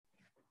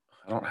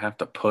I don't have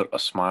to put a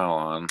smile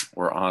on.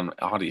 We're on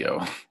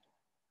audio.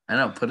 I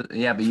know,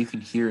 yeah, but you can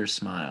hear her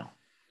smile.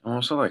 I'm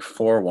also like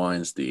 4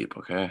 wines deep,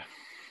 okay?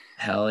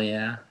 Hell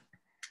yeah.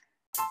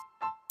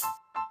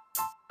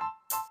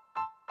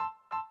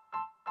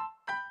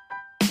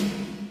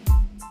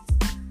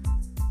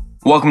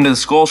 Welcome to the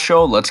Skull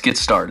Show. Let's get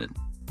started.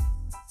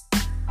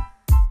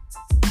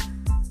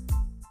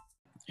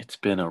 It's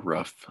been a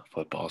rough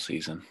football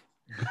season.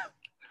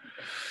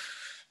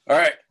 All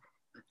right.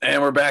 And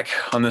we're back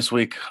on this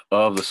week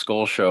of the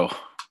Skull Show.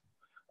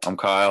 I'm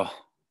Kyle.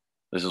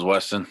 This is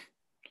Weston.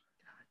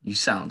 You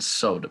sound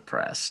so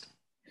depressed.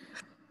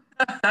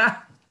 But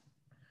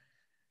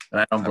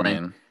I don't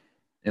blame you.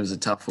 It was a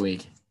tough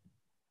week.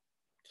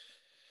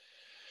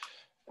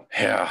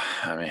 Yeah,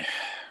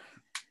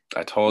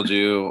 I told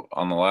you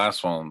on the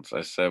last ones,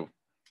 I said,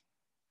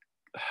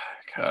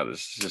 God,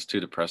 this is just too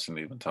depressing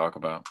to even talk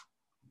about.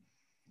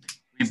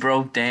 We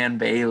broke Dan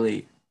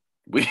Bailey.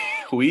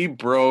 We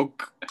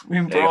broke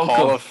a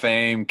Hall of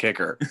Fame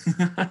kicker.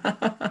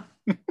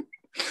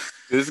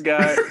 This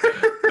guy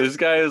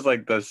is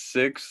like the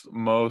 6th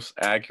most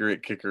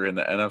accurate kicker in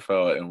the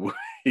NFL, and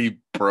we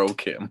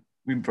broke him.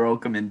 We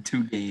broke him in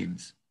 2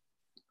 games.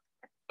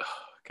 Oh,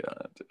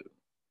 God, dude.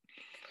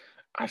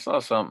 I saw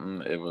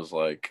something. It was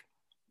like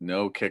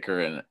no kicker,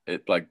 and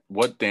it like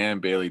what Dan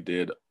Bailey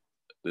did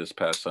this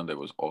past Sunday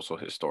was also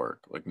historic.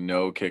 Like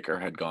no kicker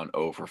had gone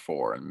 0 for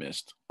 4 and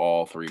missed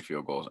all 3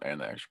 field goals and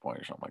the extra point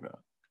or something like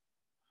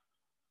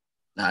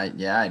that.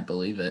 I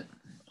believe it.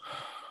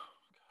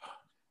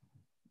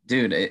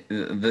 Dude,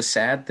 the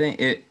sad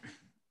thing,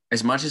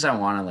 as much as I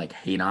want to like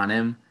hate on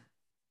him,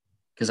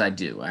 because I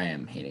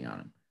am hating on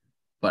him,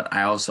 but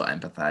I also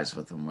empathize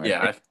with him.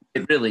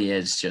 It really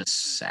is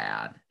just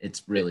sad.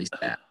 It's really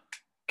sad.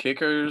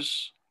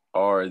 Kickers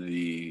are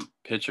the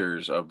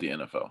pitchers of the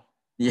NFL.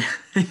 Yeah,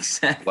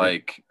 exactly.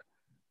 Like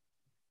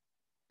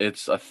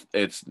it's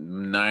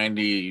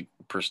 99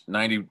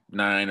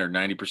 or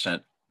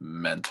 90%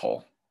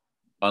 mental.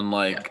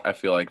 Unlike I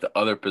feel like the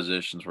other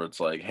positions where it's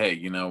like, hey,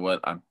 you know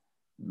what? I'm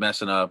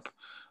messing up.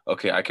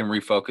 Okay, I can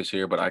refocus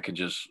here, but I can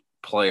just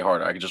play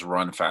harder. I can just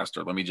run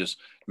faster. Let me just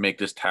make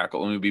this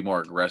tackle. Let me be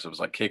more aggressive.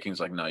 It's like kicking's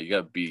like, no, you got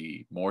to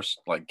be more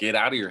like get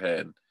out of your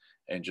head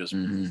and just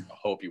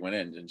hope you went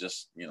in, and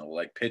just,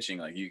 like pitching,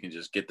 like you can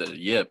just get the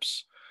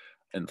yips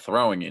and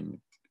throwing. And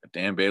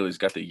Dan Bailey's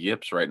got the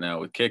yips right now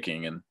with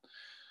kicking. And,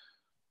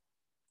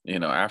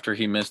 after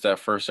he missed that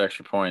first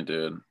extra point,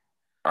 dude,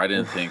 I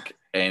didn't think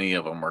any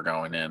of them were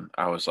going in.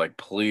 I was like,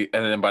 please.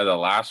 And then by the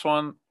last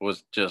one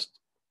was just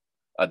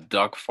a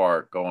duck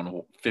fart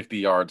going 50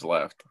 yards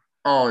left.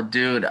 Oh,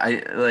 dude,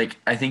 I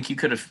think you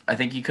could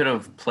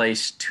have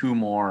placed 2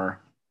 more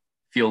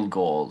field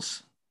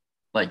goals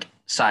like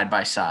side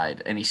by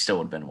side, and he still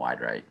would have been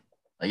wide right.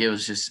 Like it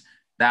was just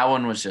that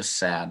one was just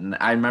sad. And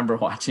I remember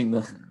watching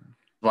the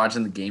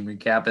game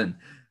recap, and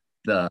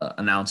the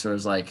announcer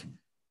was like,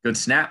 "Good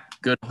snap,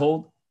 good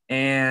hold,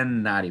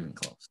 and not even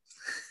close."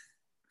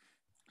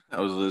 I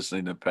was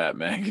listening to Pat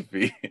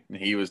McAfee, and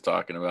he was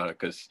talking about it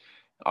because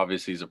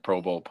obviously he's a Pro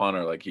Bowl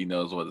punter, like he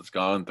knows what it's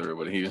gone through.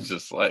 But he was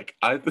just like,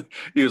 I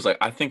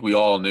think we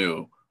all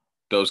knew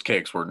those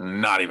kicks were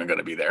not even going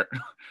to be there.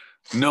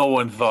 No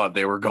one thought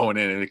they were going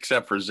in,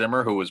 except for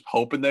Zimmer, who was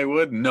hoping they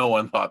would. No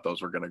one thought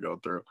those were going to go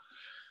through.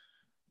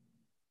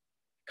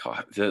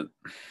 God,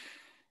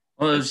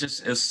 Well, it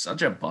was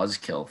such a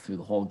buzzkill through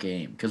the whole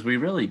game because we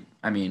really,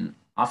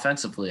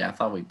 offensively, I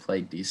thought we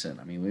played decent.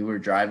 I mean, we were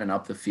driving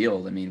up the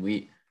field. I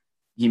mean,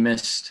 he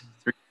missed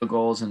 3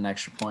 goals and an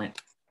extra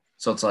point,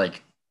 so it's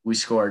like we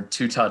scored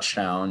 2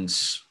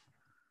 touchdowns.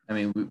 I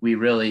mean,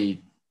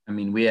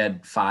 we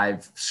had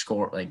 5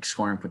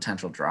 scoring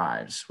potential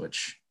drives,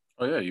 which.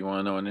 Oh yeah, you want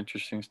to know an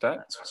interesting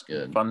stat? That's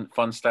good.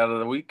 Fun stat of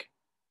the week.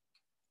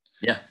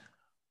 Yeah.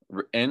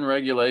 In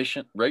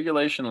regulation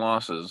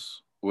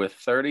losses with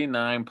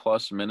 39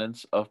 plus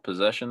minutes of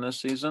possession this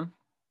season,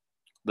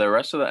 the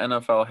rest of the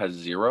NFL has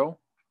 0.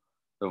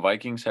 The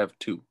Vikings have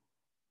 2.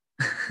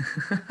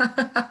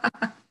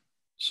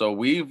 So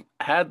we've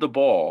had the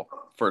ball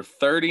for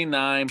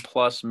 39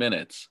 plus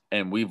minutes,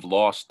 and we've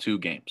lost 2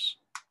 games.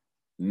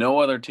 No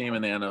other team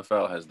in the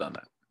NFL has done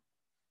that.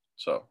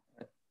 So,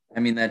 I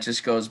mean, that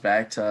just goes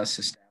back to us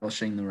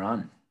establishing the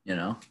run,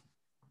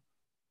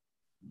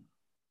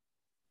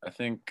 I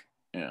think,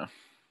 yeah,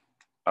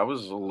 I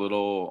was a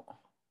little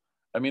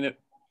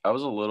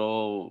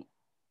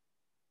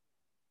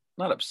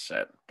not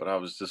upset, but I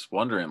was just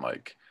wondering,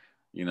 like,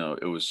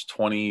 it was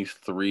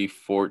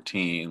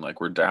 23-14. Like,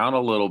 we're down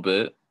a little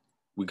bit.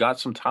 We got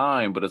some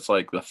time, but it's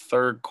like the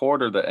third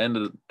quarter, the end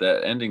of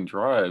that ending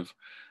drive,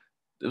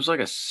 it was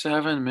like a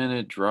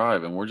 7-minute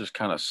drive, and we're just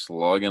kind of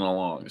slugging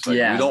along. It's like,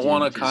 we don't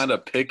want to kind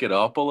of pick it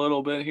up a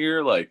little bit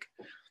here, like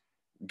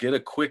get a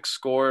quick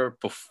score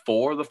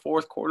before the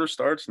fourth quarter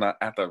starts, not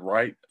at the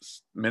right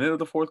minute of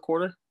the fourth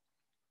quarter.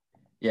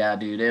 Yeah,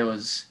 dude,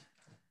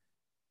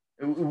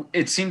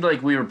 it seemed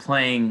like we were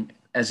playing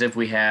as if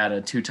we had a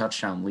 2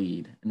 touchdown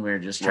lead, and we were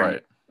just trying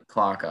to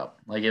clock up.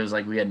 Like it was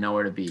like we had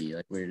nowhere to be.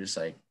 Like we were just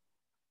like,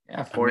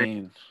 yeah,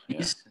 40.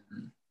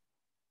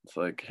 It's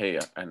like, hey,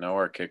 I know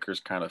our kickers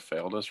kind of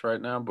failed us right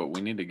now, but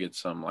we need to get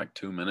some like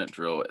 2 minute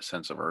drill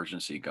sense of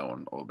urgency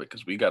going a little bit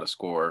because we got to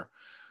score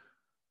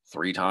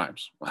 3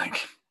 times.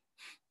 Like,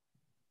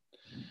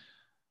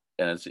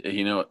 and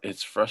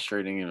it's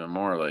frustrating even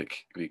more,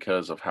 like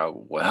because of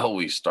how well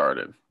we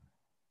started,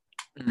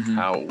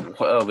 how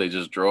well they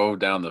just drove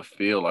down the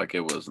field like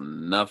it was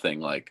nothing,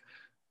 like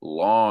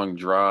long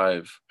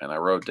drive. And I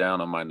wrote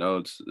down on my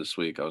notes this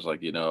week, I was like,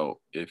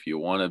 if you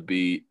want to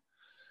beat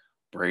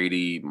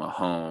Brady,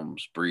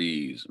 Mahomes,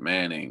 Breeze,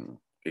 Manning,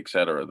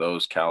 etc.,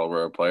 those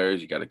caliber of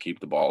players, you got to keep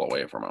the ball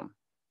away from them.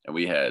 And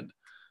we had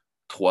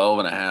 12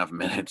 and a half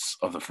minutes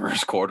of the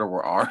first quarter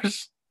were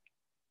ours.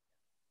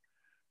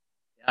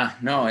 Yeah,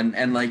 no,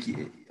 and like,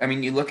 I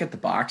mean, you look at the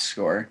box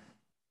score.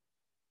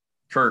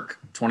 Kirk,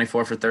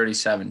 24 for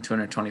 37,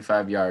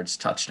 225 yards,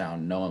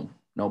 touchdown,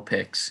 no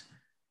picks.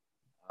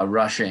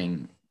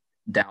 Rushing,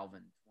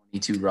 Dalvin,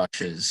 22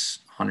 rushes,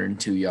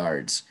 102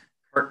 yards.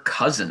 Kirk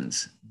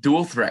Cousins,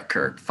 dual threat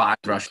Kirk, 5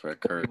 rushes,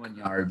 41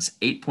 yards,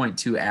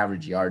 8.2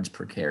 average yards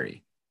per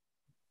carry.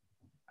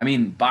 I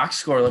mean, box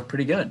score looked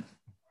pretty good.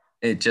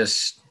 It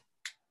just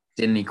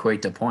didn't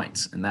equate to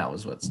points, and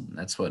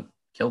that's what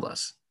killed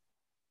us.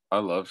 I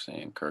love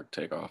seeing Kirk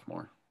take off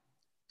more.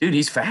 Dude,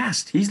 he's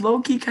fast. He's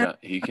low key kind.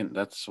 Yeah, he can.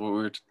 That's what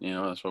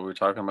we were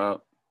talking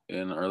about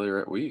in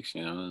earlier weeks.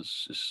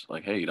 It's just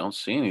like, hey, you don't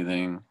see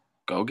anything,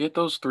 go get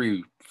those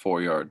 3-4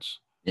 yards.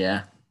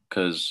 Yeah,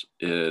 because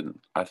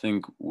I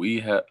think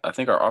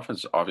our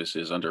offense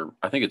obviously is I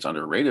think it's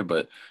underrated,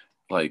 but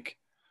like,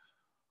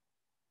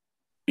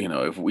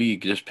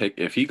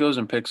 if he goes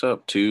and picks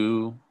up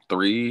 2,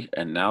 3,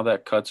 and now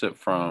that cuts it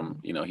from,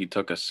 he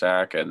took a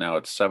sack and now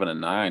it's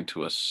 7-9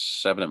 to a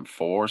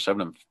 7-4, or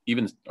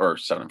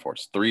 7-4,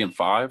 it's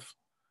 3-5.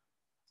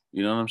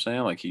 You know what I'm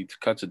saying? Like he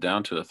cuts it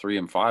down to a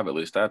 3-5. At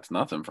least that's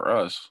nothing for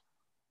us.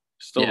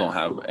 Still don't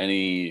have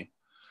any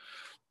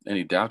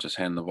doubt just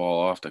handing the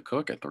ball off to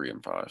Cook at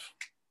 3-5.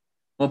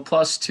 Well,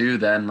 plus 2,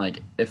 then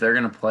like if they're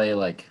gonna play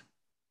like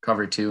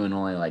cover 2 and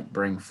only like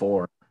bring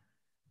 4,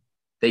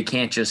 they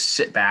can't just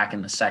sit back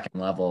in the second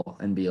level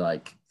and be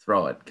like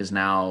throw it, because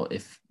now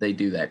if they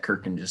do that,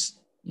 Kirk can just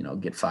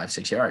get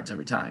 5-6 yards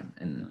every time,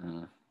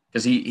 and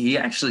because he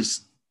actually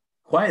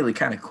quietly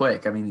kind of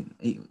quick. I mean,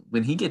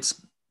 when he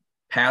gets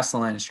past the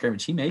line of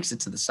scrimmage, he makes it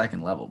to the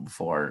second level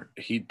before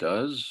he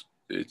does.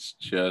 It's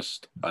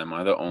just, am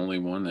I the only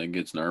one that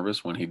gets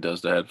nervous when he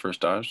does the head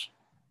first dives?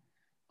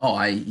 Oh,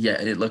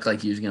 it looked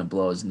like he was going to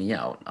blow his knee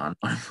out on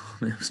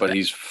but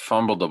he's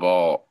fumbled the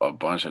ball a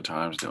bunch of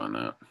times doing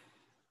that.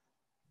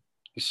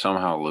 He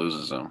somehow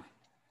loses them.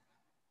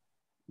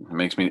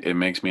 It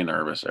makes me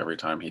nervous every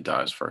time he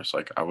dives first.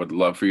 Like, I would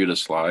love for you to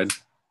slide,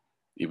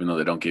 even though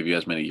they don't give you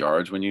as many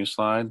yards when you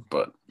slide,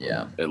 but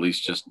yeah, at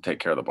least just take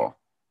care of the ball.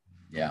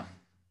 Yeah,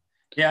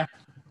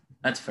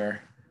 that's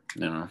fair.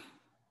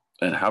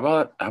 And how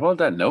about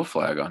that no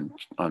flag on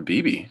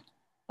BB?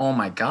 Oh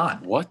my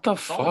God. What the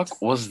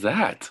fuck was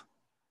that?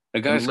 The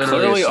guy's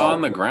Literally clearly assault.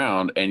 on the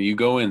ground, and you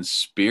go in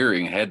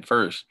spearing head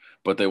first,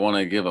 but they want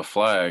to give a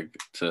flag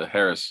to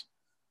Harris.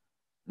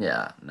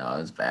 Yeah, no,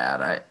 it was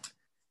bad.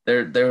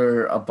 There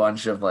were a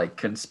bunch of like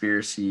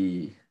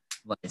conspiracy,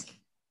 like.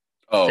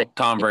 Oh,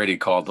 Tom Brady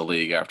called the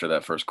league after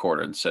that first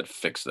quarter and said,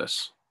 "Fix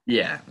this."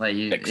 Yeah, like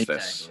fix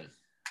this.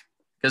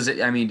 Because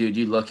I mean, dude,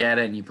 you look at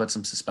it and you put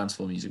some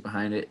suspenseful music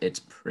behind it, it's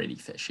pretty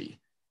fishy.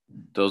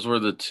 Those were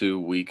the 2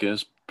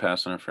 weakest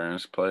pass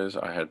interference plays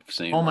I had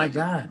seen. Oh my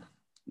God.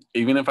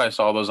 Even if I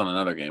saw those on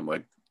another game,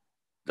 like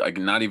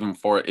not even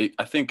for it.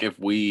 I think if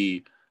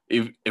we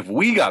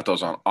got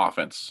those on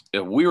offense,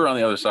 if we were on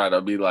the other side,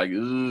 I'd be like,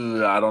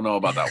 I don't know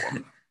about that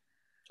one.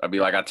 I'd be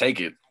like, I take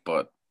it,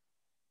 but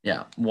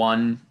yeah,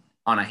 one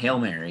on a Hail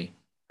Mary,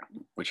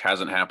 which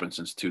hasn't happened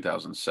since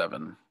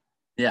 2007.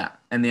 Yeah,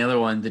 and the other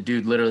one, the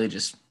dude literally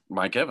just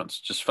Mike Evans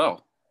just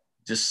fell,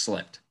 just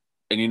slipped.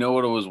 And you know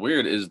what was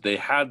weird is they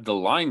had the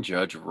line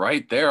judge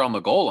right there on the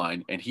goal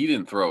line, and he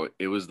didn't throw it.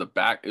 It was the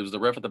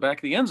ref at the back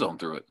of the end zone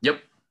threw it.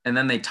 Yep. And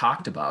then they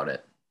talked about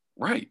it.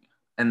 Right.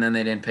 And then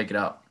they didn't pick it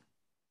up.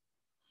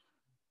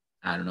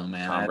 I don't know,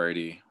 man. Tom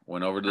Brady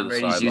went over to the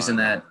sideline. He's using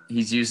that.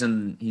 He's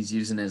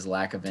using his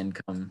lack of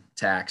income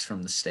tax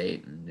from the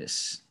state and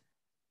just.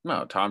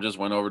 No, Tom just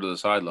went over to the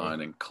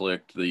sideline and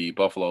clicked the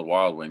Buffalo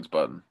Wild Wings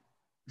button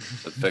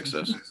to fix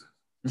this.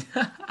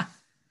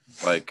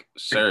 Like,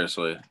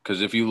 seriously,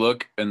 because if you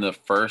look in the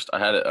first,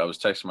 I was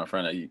texting my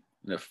friend, in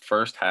the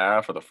first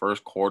half or the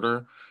first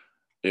quarter,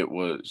 it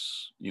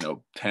was,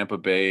 Tampa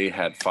Bay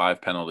had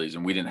 5 penalties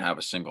and we didn't have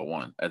a single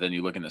one. And then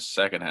you look in the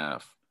second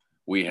half,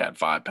 we had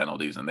 5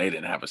 penalties and they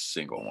didn't have a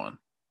single one.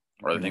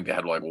 Or I think they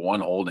had like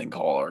one holding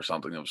call or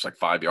something. It was like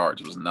 5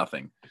 yards. It was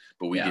nothing.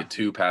 But we get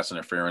 2 pass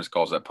interference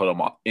calls that put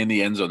them in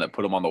the end zone, that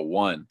put them on the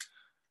 1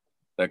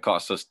 that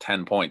cost us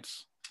 10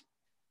 points.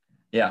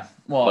 Yeah.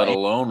 Well, let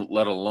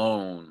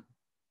alone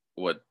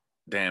what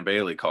Dan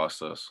Bailey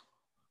cost us.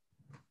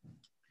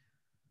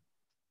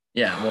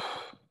 Yeah. Well,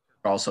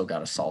 also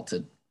got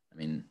assaulted. I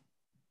mean,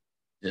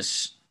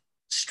 just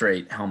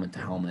straight helmet to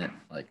helmet.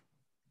 Like,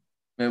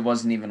 It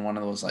wasn't even one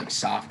of those like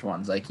soft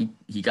ones. Like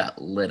he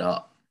got lit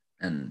up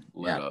and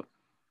lit yeah, up.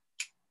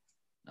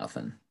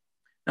 nothing.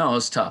 No, it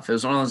was tough. It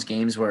was one of those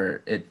games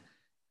where it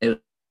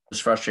was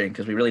frustrating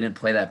because we really didn't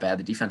play that bad.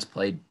 The defense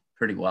played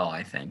pretty well,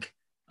 I think.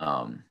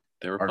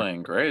 They were Our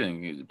playing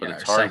great, but yeah,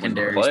 it's our hard when you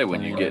secondary's play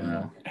when you're playing getting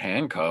well.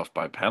 handcuffed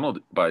by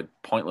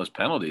pointless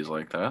penalties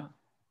like that.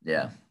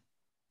 Yeah.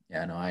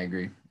 Yeah, no, I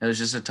agree. It was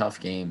just a tough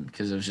game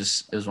because it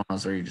was one of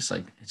those where you're just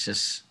like, it's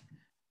just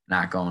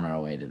not going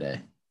our way today.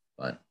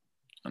 But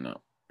I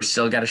know. we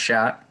still got a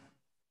shot.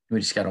 We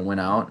just got to win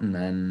out, and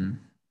then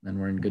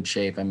we're in good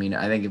shape. I mean,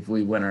 I think if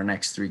we win our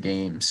next 3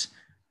 games,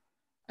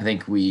 I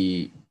think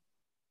we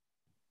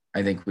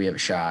I think we have a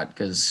shot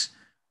because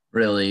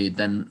really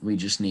then we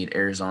just need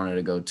Arizona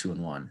to go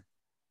 2-1.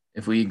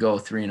 If we go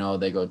 3-0,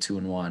 they go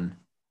 2-1.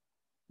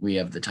 We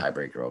have the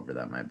tiebreaker over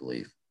them, I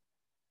believe.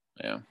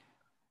 Yeah.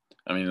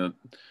 I mean, I'm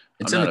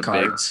It's in not the a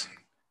big cards.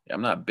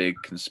 I'm not a big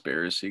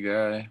conspiracy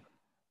guy. I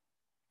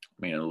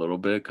mean, a little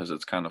bit because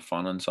it's kind of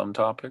fun on some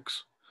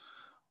topics,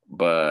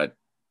 but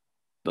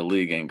the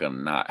league ain't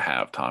gonna not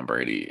have Tom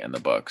Brady and the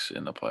Bucs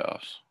in the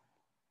playoffs.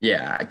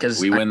 Yeah,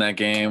 because We win that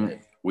game.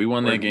 We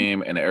won that we're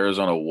game, and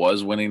Arizona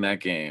was winning that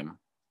game.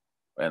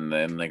 And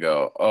then they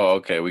go, "Oh,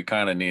 okay, we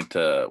kind of need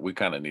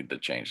to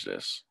change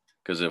this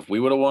because if we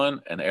would have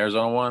won and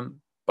Arizona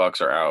won, Bucks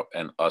are out,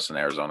 and us and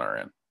Arizona are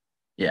in.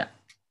 yeah.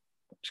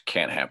 Which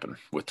can't happen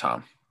with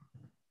Tom.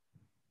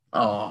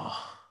 Oh,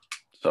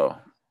 So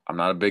I'm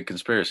not a big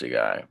conspiracy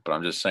guy, but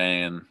I'm just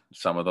saying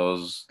some of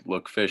those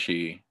look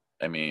fishy.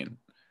 I mean,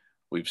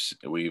 we've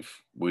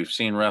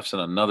seen refs in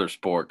another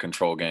sport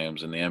control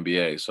games in the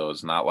NBA, so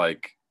it's not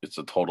like it's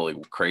a totally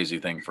crazy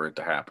thing for it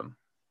to happen.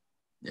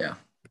 yeah.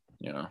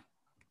 You know,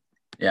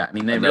 Yeah, I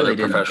mean they another really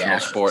didn't professional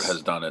gash sport us.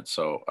 has done it,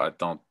 so I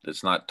don't.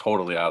 It's not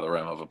totally out of the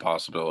realm of a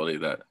possibility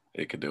that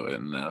it could do it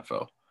in the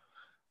NFL.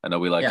 I know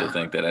we like to Yeah.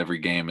 think that every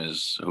game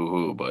is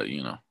hoo-hoo, but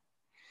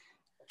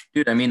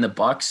Dude, I mean the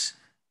Bucks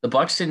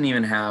didn't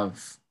even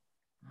have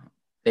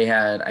they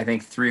had I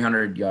think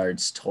 300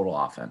 yards total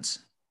offense.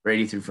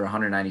 Brady threw for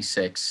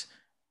 196,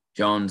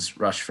 Jones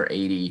rushed for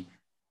 80,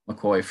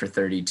 McCoy for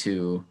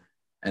 32,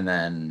 and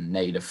then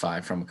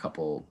 -5 from a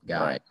couple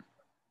guys. right.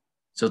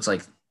 So it's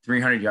like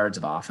 300 yards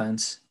of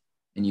offense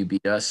and you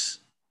beat us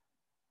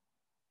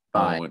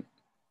by Oh,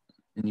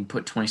 and you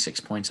put 26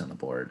 points on the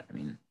board. I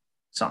mean,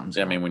 something's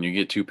I going. mean, when you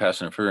get two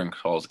pass interference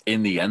calls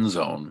in the end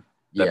zone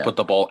that Yeah. put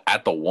the ball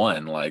at the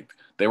one, like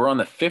they were on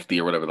the 50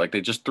 or whatever, like they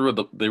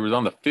were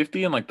on the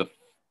 50 and like the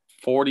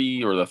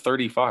 40 or the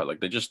 35, like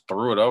they just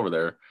threw it over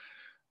there.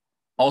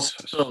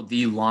 Also,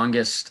 the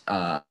longest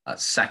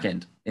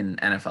second in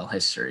NFL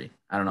history.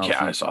 I don't know if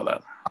Yeah, I you saw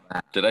that. saw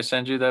that. Did I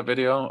send you that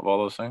video of all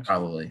those things?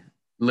 Probably,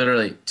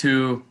 literally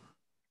two, You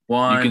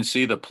one, can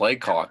see the play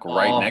clock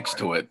right all. next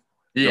to it.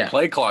 The Yeah,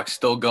 play clock's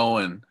still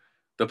going.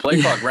 The play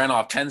yeah, clock ran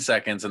off 10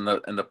 seconds, and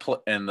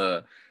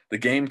the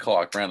game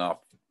clock ran off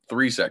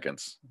 3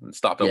 seconds and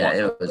stopped at yeah. one.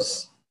 It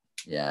was,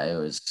 yeah, it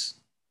was.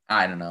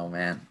 I don't know,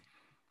 man.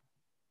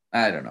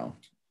 I don't know.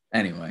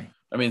 Anyway,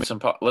 I mean,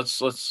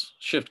 let's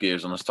shift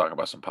gears and let's talk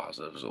about some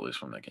positives at least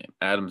from that game.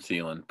 Adam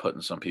Thielen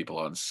putting some people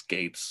on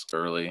skates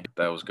early.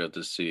 That was good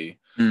to see.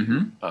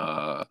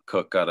 mm-hmm,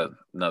 Cook got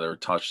another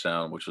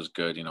touchdown, which was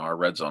good. Our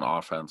red zone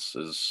offense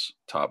is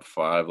top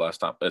five. Last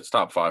time it's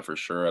top five for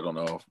sure. I don't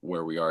know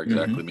where we are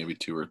exactly, mm-hmm. maybe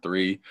two or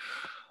three.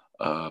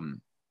 I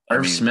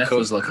Irv mean, Smith Cook,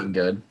 was looking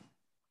good.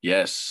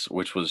 yes,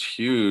 which was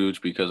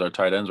huge because our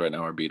tight ends right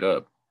now are beat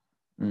up.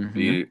 Mm-hmm,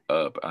 Beat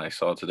up. I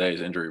saw today's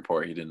injury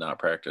report. He did not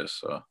practice,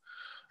 so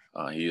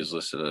he is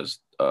listed as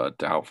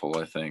doubtful,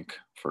 I think,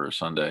 for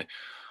Sunday.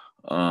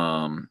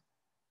 Um,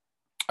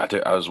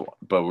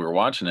 but we were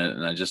watching it,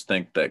 and I just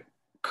think that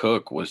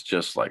Cook was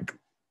just like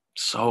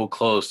so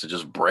close to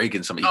just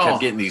breaking something. He kept Oh,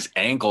 getting these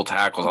ankle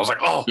tackles. I was like,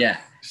 oh, yeah,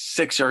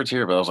 6 yards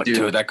here, but I was like, dude.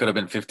 dude, that could have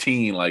been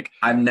 15. Like,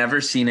 I've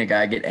never seen a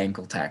guy get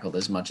ankle tackled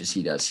as much as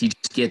he does. He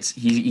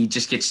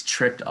just gets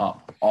tripped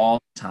up all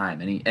the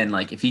time, and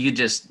like if he could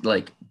just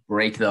like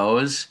break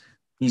those,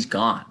 he's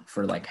gone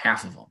for like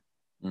half of them.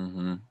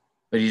 mm-hmm.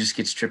 But he just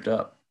gets tripped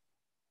up.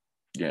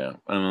 Yeah.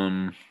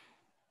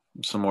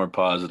 Some more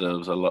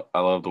positives. I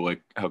love the way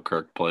how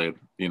Kirk played.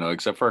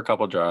 Except for a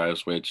couple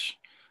drives, which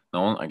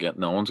no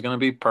one's gonna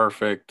be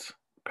perfect.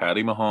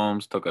 Patty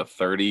Mahomes took a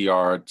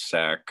 30-yard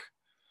sack.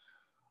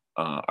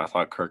 I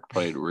thought Kirk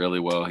played really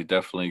well. He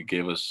definitely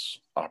gave us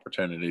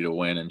opportunity to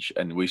win,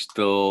 and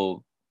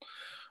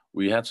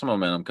we had some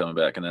momentum coming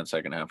back in that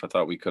second half. I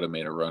thought we could have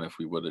made a run if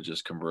we would have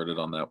just converted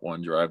on that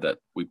one drive that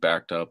we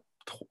backed up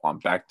on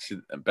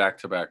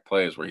back-to-back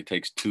plays where he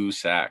takes 2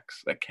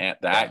 sacks. Yeah,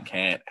 That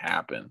can't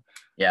happen.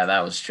 yeah,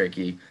 that was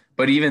tricky.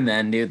 But even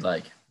then, dude,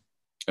 like,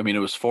 I mean, it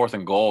was 4th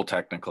and goal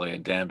technically,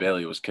 and Dan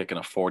Bailey was kicking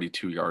a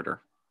 42-yarder.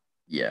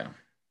 yeah,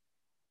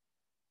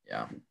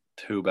 yeah,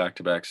 Two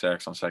back-to-back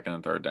sacks on second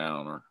and third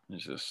down, or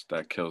it's just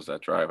that kills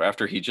that drive.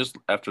 After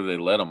they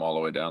led him all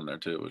the way down there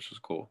too, which is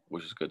cool,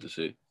 which is good to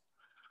see.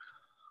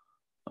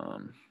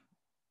 Um,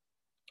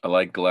 I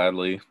like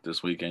Gladly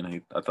this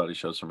weekend. I thought he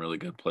showed some really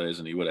good plays,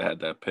 and he would have had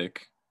that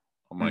pick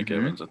on Mike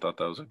mm-hmm. Evans. I thought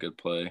that was a good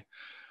play.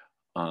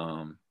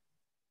 Um,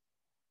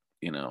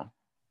 you know,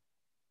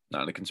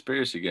 not a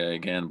conspiracy guy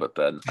again, but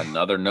then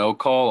another no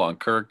call on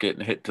Kirk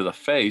getting hit to the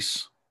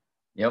face.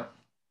 Yep.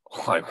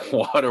 Like,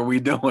 what are we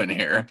doing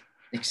here?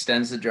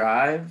 Extends the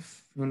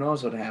drive. Who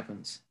knows what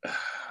happens?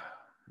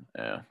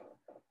 Yeah.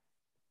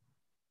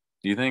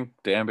 Do you think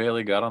Dan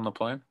Bailey got on the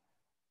plane?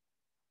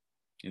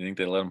 You think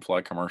they let him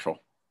fly commercial?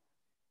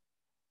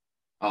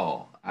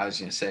 Oh, I was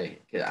gonna say,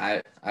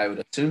 I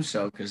would assume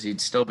so because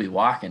he'd still be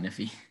walking if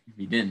he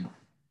didn't.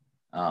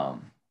 Yeah,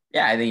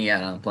 I think he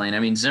got on the plane. I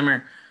mean,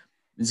 Zimmer.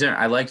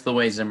 I liked the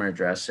way Zimmer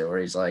addressed it, where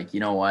he's like, you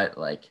know what,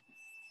 like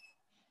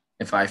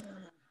if I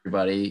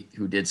everybody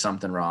who did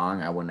something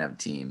wrong, I wouldn't have a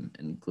team,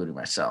 including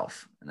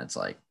myself. And it's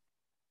like,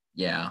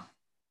 yeah,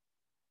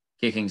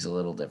 kicking's a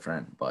little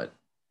different, but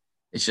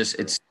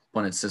it's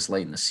when it's this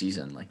late in the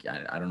season. Like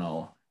I don't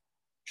know.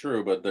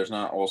 True, but there's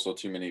not also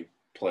too many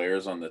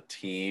players on the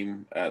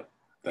team at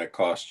that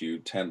cost you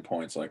 10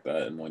 points like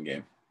that in one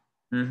game.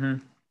 Mm-hmm.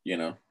 You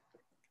know,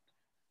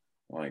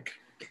 like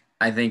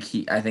I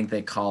think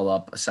they call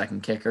up a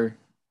second kicker,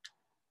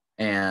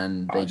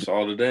 and I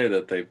saw today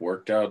that they've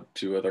worked out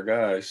two other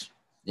guys.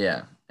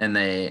 yeah, and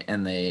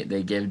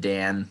they give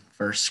Dan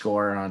first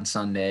score on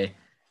Sunday,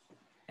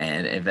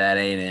 and if that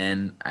ain't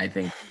in, I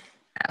think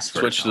ask for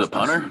a Switch to the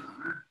punter.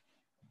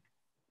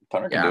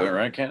 Punter can do it, yeah.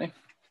 right? Can't he?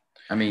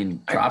 I mean,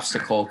 props to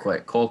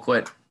Colquitt.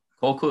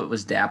 Colquitt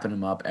was dapping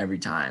him up every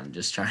time,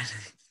 just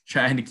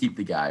trying to keep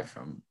the guy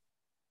from.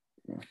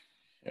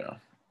 Yeah,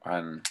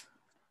 and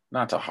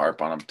not to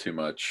harp on him too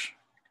much,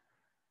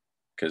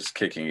 because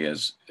kicking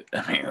is.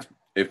 I mean,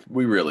 if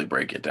we really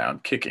break it down,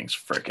 kicking's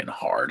freaking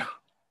hard.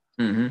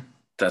 Mm-hmm.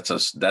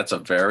 That's a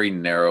very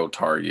narrow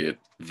target,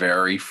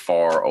 very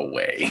far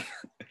away.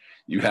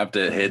 You have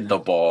to hit the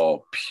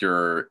ball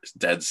pure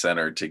dead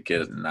center to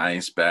get a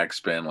nice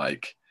backspin,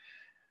 like,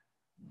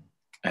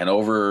 and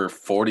over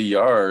 40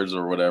 yards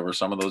or whatever.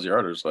 Some of those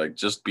yarders, like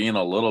just being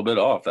a little bit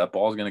off, that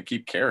ball's going to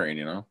keep carrying,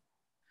 you know?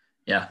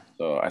 Yeah.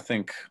 So I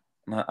think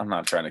I'm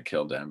not trying to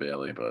kill Dan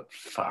Bailey, but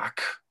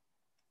fuck.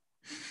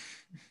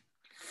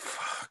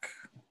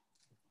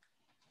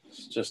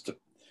 It's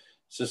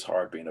just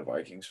hard being a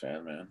Vikings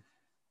fan, man.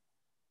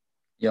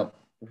 Yep.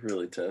 It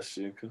really tests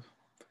you.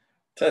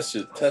 Test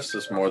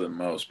us more than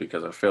most,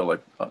 because I feel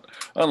like,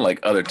 unlike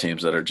other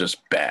teams that are just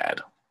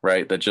bad,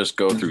 right? That just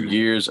go through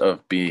years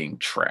of being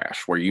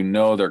trash, where you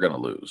know they're going to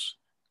lose.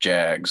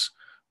 Jags,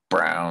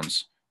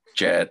 Browns,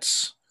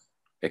 Jets,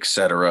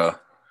 etc.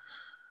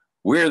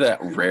 We're that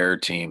rare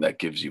team that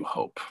gives you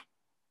hope,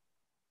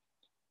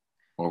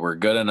 where we're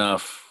good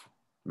enough,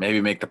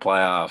 maybe make the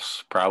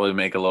playoffs, probably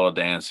make a little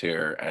dance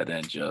here, and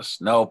then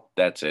just nope,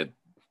 that's it.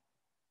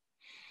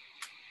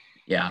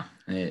 Yeah,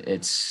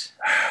 it's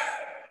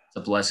a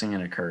blessing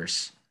and a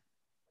curse.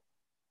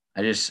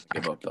 I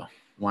Give up though.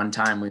 one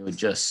time we would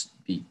just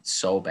be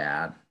so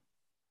bad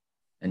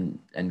and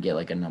get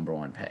like a number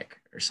one pick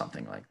or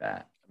something like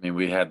that. I mean,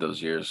 we had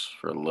those years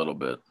for a little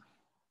bit.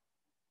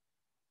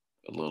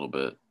 A little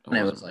bit. And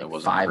it was like it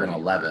wasn't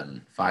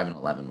 5-11.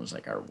 5-11 was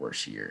like our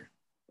worst year.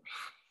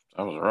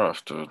 That was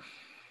rough, dude.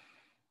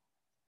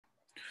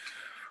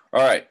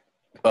 All right.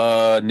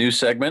 New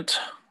segment.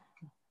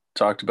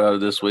 Talked about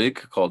it this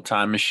week, called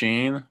Time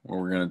Machine, where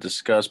we're going to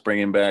discuss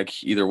bringing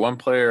back either one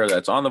player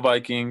that's on the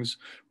Vikings,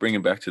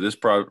 bringing back to this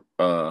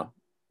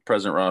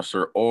present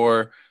roster,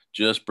 or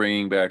just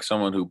bringing back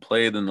someone who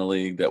played in the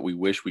league that we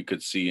wish we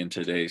could see in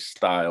today's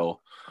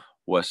style.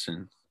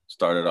 Weston,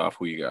 started off.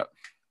 Who you got?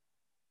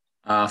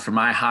 For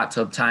my hot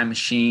tub time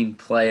machine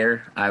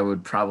player, I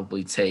would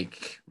probably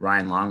take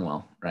Ryan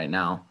Longwell right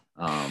now.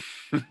 I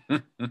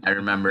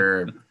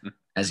remember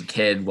as a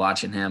kid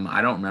watching him.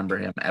 I don't remember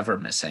him ever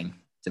missing,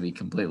 to be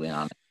completely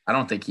honest. I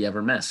don't think he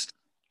ever missed.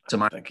 I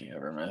don't think he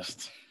ever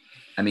missed.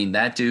 I mean,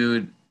 that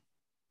dude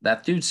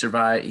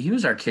survived. He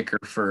was our kicker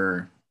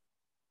for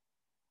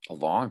a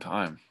long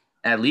time,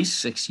 at least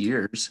 6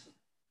 years.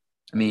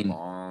 I mean,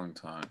 long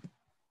time.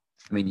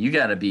 I mean, you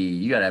gotta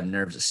have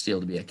nerves of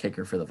steel to be a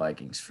kicker for the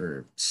Vikings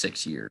for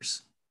 6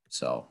 years.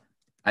 So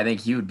I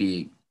think he would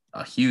be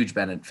a huge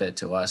benefit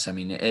to us. I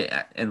mean,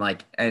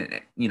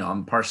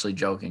 I'm partially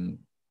joking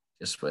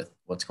just with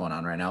what's going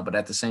on right now, but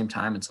at the same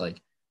time, it's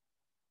like,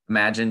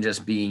 imagine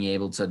just being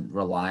able to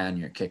rely on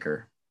your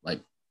kicker. Like,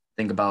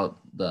 think about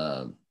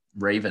the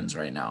Ravens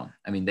right now.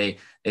 I mean, they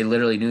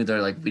literally knew,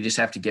 they're like, we just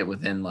have to get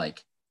within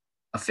like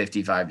a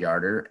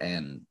 55-yarder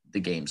and the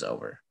game's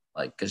over.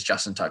 Like, because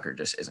Justin Tucker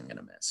just isn't going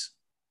to miss.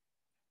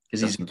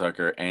 Because Justin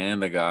Tucker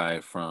and the guy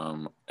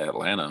from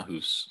Atlanta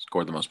who's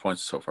scored the most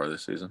points so far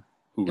this season,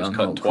 who was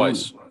cut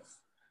twice.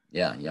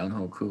 Yeah, Young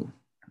Ho Koo.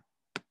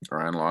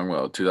 Ryan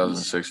Longwell,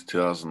 2006 to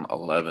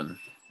 2011.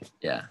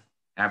 Yeah,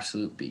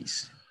 absolute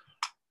beast.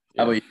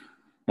 Yeah. How about you?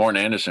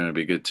 Morton Anderson would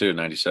be good too,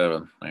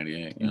 97,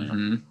 98. You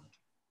know?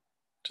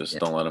 Just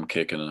don't let him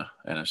kick in an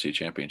NFC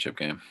championship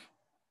game.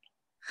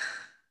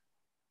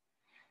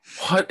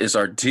 What is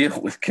our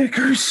deal with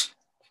kickers?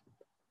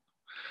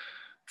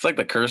 It's like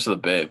the curse of the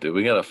babe, dude.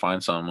 We got to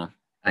find someone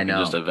who can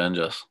just avenge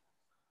us.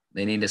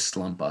 They need a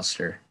slump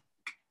buster.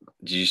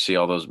 Did you see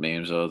all those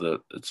memes, though, that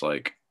it's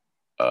like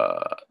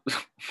uh,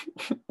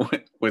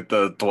 with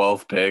the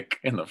 12th pick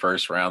in the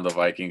first round, the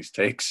Vikings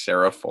take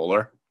Sarah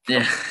Fuller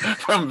Yeah.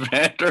 from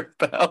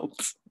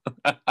Vanderbilt.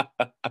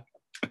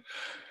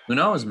 Who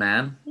knows,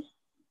 man?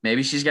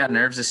 Maybe she's got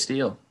nerves of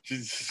steel.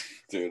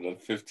 Dude, a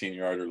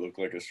 15-yarder looked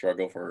like a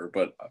struggle for her,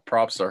 but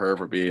props to her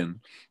for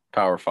being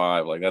Power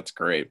 5. Like, that's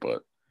great,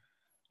 but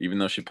even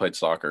though she played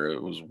soccer,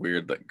 it was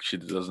weird that she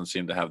doesn't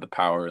seem to have the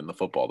power in the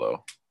football,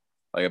 though.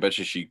 Like, I bet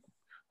you she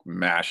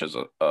mashes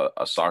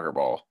a soccer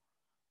ball,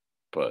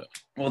 but...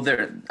 Well,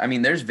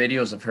 there's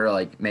videos of her,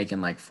 like,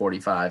 making, like,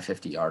 45,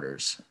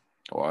 50-yarders.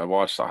 Well, I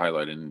watched the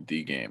highlight in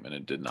the game, and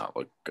it did not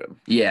look good.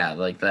 Yeah,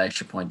 like the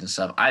extra points and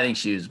stuff. I think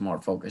she was more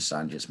focused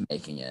on just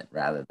making it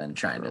rather than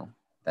trying to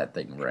that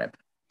thing rip.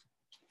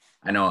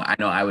 I know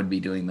I would be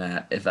doing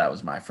that if that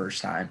was my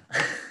first time.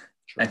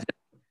 Sure.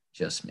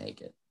 Just make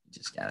it. You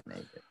just gotta make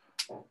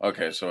it.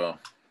 Okay, so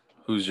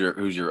who's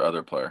your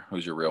other player?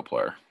 Who's your real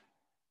player?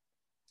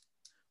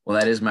 Well,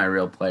 that is my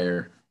real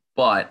player.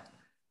 But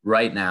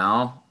right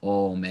now,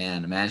 oh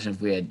man, imagine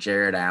if we had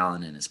Jared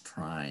Allen in his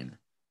prime.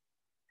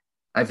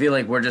 I feel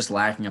like we're just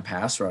lacking a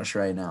pass rush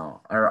right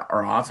now.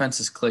 Our offense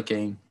is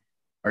clicking.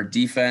 Our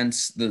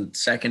defense, the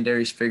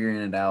secondary's figuring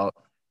it out.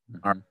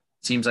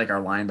 Seems like our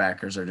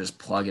linebackers are just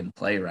plug and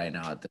play right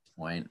now at this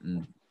point, and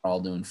we're all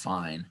doing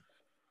fine.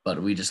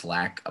 But we just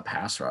lack a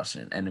pass rush.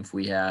 And if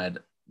we had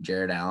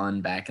Jared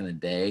Allen back in the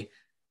day,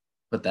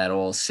 put that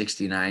old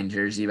 69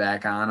 jersey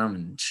back on him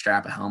and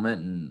strap a helmet,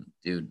 and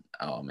dude,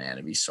 oh man,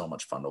 it'd be so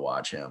much fun to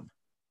watch him.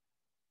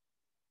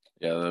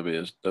 Yeah,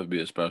 that'd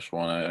be a special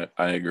one.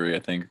 I agree. I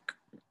think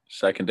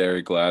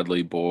secondary,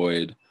 Gladly,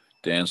 Boyd,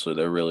 Dantzler,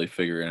 they're really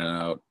figuring it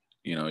out.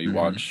 You know, you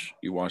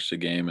watch the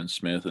game, and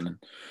Smith and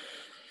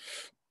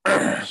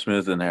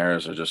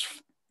Harris are just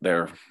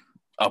they're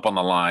up on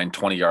the line,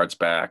 20 yards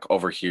back,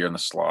 over here in the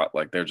slot,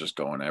 like they're just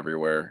going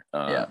everywhere.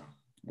 Yeah.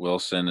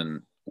 Wilson,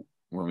 and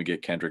when we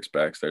get Kendricks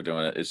back, they're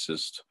doing it. It's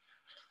just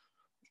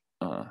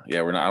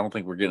yeah, we're not. I don't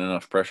think we're getting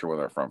enough pressure with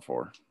our front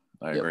four.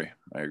 I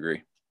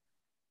agree.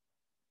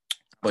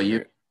 Well,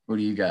 who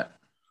do you got?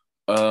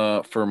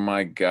 For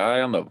my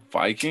guy on the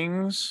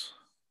Vikings,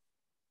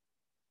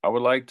 I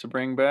would like to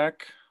bring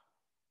back.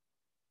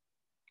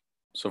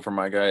 So for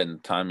my guy in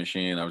Time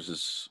Machine, I was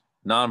just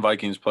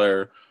non-Vikings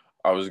player.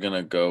 I was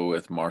gonna go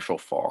with Marshall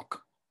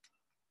Faulk.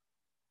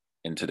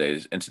 In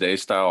today's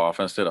style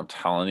offense, dude, I'm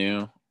telling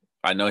you,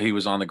 I know he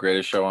was on the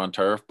Greatest Show on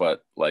Turf,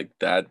 but like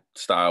that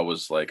style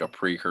was like a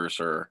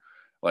precursor,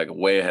 like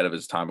way ahead of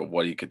his time of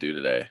what he could do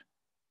today.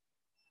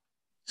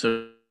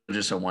 So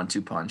just a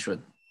 1-2 punch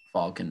with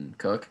Falk and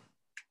Cook?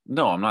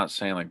 No, I'm not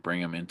saying like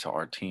bring him into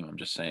our team. I'm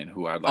just saying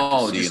who I'd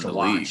like to see in the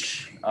league.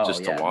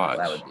 Just to watch.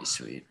 No, that would be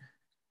sweet.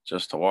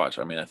 Just to watch.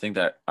 I mean, I think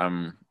that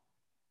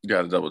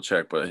got to double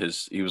check, but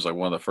he was like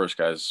one of the first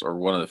guys, or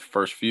one of the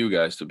first few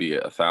guys to be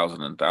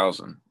 1,000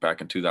 back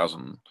in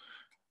 2000,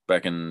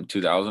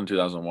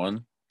 2001,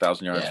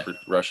 1,000 yards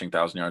rushing,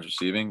 1,000 yards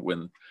receiving.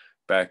 When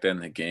back then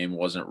the game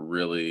wasn't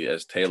really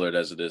as tailored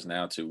as it is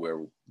now, to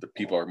where the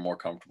people are more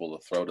comfortable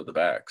to throw to the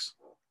backs.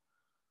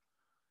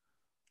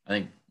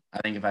 I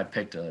think if I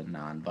picked a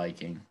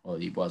non-Viking, well,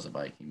 he was a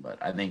Viking,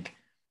 but I think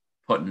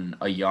putting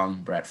a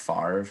young Brett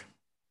Favre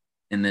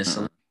in this,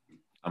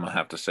 I'm gonna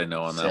have to say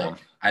no on that one.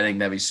 I think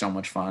that'd be so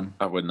much fun.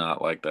 I would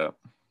not like that.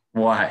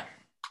 Why?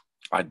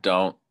 I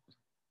don't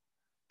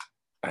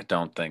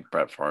think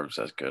Brett Favre's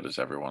as good as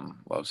everyone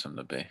loves him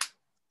to be.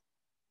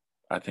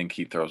 I think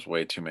he throws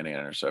way too many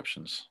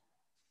interceptions.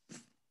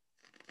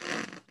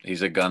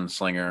 He's a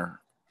gunslinger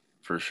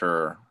for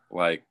sure,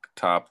 like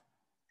top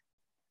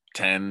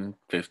 10,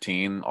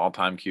 15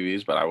 all-time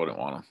QBs, but I wouldn't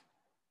want him.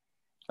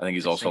 I think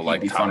he's also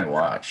like top. Fun to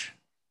watch.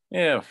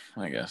 Yeah,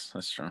 I guess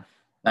that's true.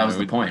 That was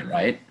the point,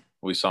 right?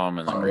 We saw him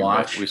in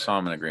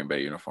a Green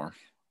Bay uniform.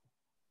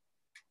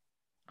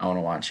 I want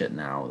to watch it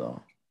now,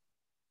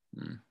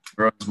 though.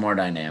 Bro's more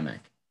dynamic.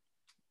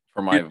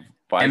 For my him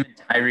and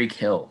Tyreek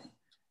Hill,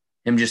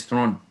 him just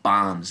throwing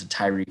bombs at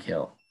Tyreek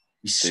Hill.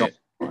 He's so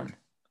fun.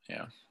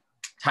 Yeah.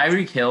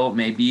 Tyreek Hill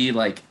may be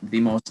like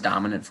the most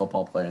dominant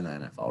football player in the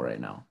NFL right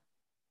now.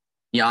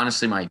 He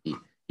honestly might be.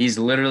 He's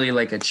literally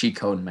like a cheat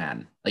code in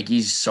Madden. Like,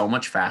 he's so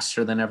much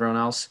faster than everyone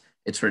else.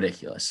 It's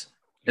ridiculous.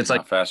 It's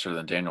like faster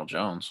than Daniel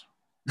Jones.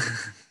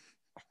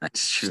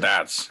 That's true.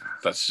 Stats.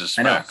 That's just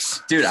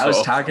facts. Dude, I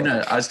was talking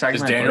to is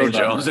Daniel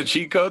Jones a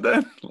cheat code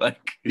then?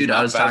 Like, dude,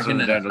 I was talking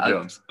to Daniel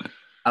Jones.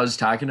 I was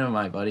talking to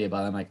my buddy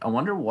about it. I'm like, I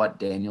wonder what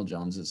Daniel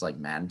Jones's like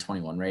Madden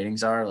 21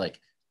 ratings are. Like,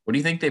 what do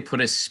you think they put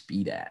his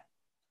speed at?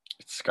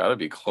 It's got to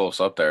be close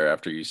up there.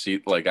 After this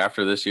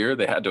year,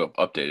 they had to have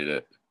updated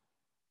it.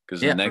 Because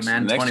the next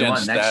gen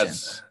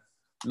stats,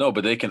 no,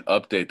 but they can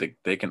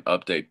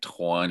update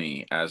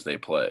 20 as they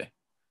play.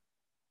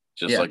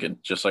 Just like in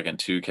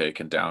 2K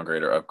can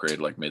downgrade or upgrade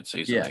like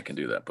mid-season. Yeah. They can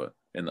do that, but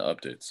in the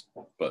updates.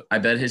 But I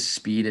bet his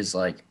speed is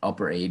like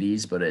upper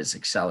 80s, but his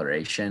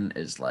acceleration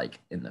is like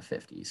in the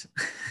 50s.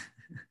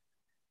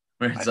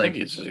 I think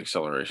his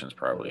acceleration is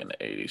probably in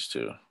the 80s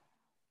too.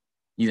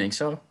 You think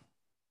so?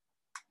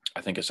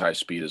 I think his high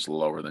speed is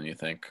lower than you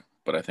think.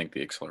 but I think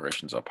the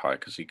acceleration's up high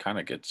because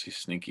he's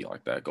sneaky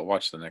like that. Go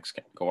watch the next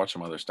game. Go watch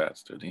some other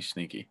stats, dude. He's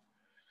sneaky.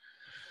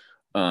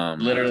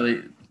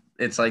 Literally,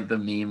 it's like the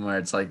meme where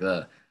it's like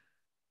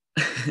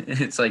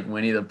it's like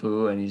Winnie the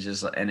Pooh, and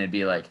it'd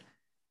be like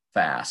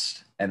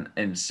fast, and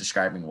it's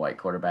describing white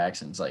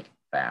quarterbacks, and it's like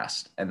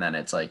fast, and then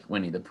it's like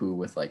Winnie the Pooh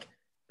with like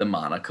the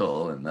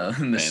monocle and the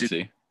suit,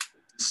 fancy.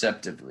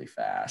 deceptively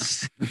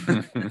fast.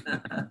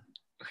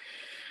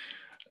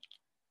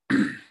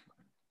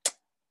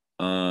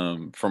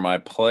 For my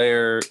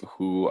player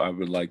who I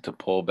would like to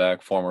pull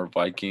back, former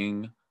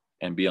Viking,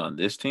 and be on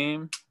this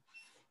team,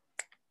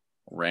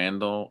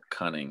 Randall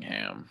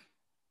Cunningham.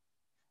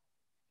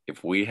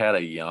 If we had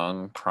a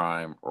young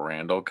prime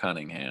Randall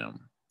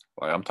Cunningham,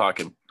 like I'm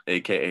talking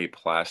AKA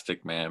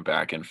Plastic Man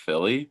back in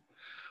Philly,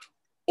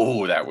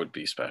 oh, that would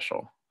be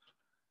special.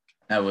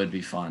 That would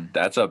be fun.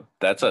 That's a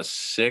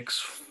 6'4",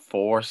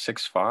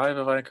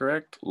 6'5", if I'm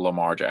correct.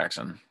 Lamar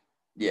Jackson.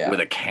 Yeah. With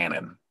a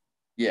cannon.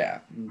 Yeah.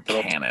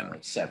 Cannon.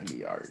 70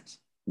 yards.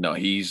 No,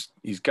 he's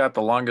got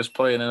the longest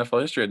play in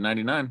NFL history at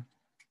 99.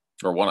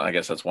 Or one, I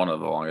guess that's one of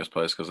the longest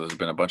plays because there's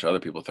been a bunch of other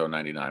people throw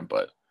 99,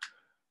 but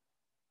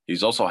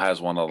he's also has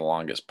one of the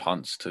longest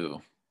punts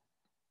too.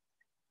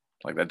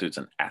 Like that dude's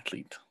an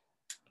athlete.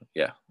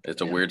 Yeah,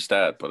 it's a weird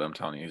stat, but I'm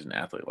telling you, he's an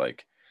athlete.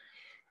 Like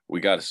we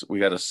got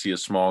to see a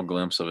small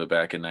glimpse of it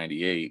back in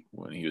 '98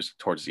 when he was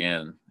towards the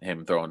end,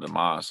 him throwing to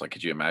Moss. Like,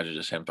 could you imagine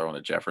just him throwing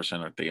to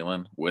Jefferson or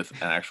Thielen with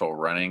an actual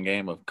running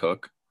game of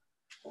Cook?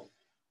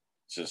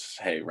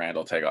 Just hey,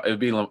 Randall, take off. He's a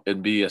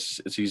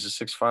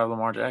 6'5"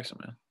 Lamar Jackson,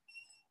 man.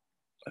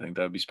 I think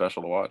that'd be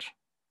special to watch.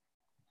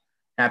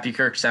 Happy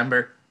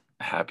Kirk-sember.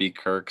 Happy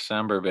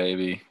Kirk-sember,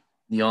 baby.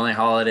 The only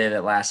holiday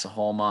that lasts a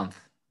whole month.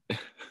 It's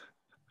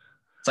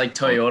like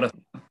Toyota.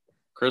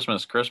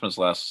 Christmas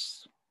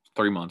lasts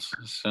 3 months.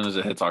 As soon as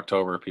it hits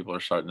October, people are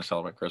starting to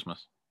celebrate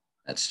Christmas.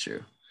 That's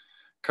true.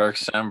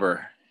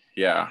 Kirk-sember,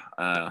 yeah.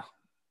 I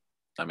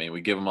mean,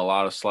 we give him a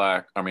lot of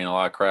slack. I mean, a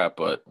lot of crap,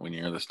 but when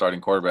you're the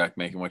starting quarterback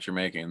making what you're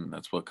making,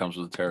 that's what comes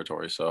with the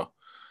territory. So,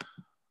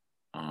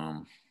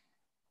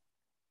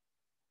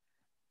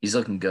 he's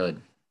looking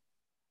good.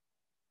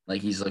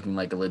 Like he's looking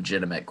like a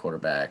legitimate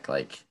quarterback.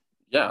 Like,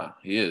 yeah,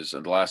 he is.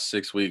 In the last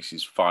 6 weeks,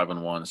 he's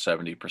 5-1,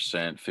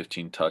 70%,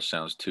 15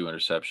 touchdowns, 2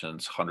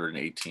 interceptions,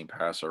 118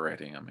 passer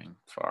rating. I mean,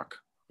 fuck.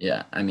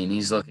 Yeah, I mean,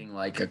 he's looking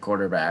like a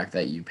quarterback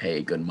that you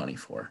pay good money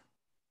for.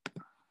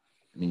 I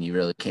mean, you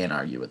really can't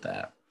argue with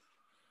that.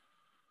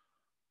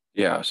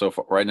 Yeah, so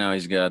right now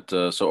he's got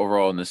so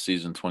overall in this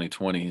season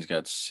 2020 he's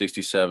got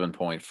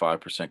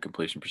 67.5%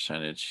 completion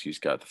percentage. He's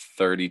got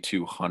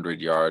 3,200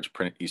 yards.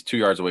 He's 2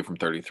 yards away from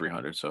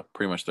 3,300, so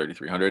pretty much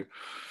 3,300.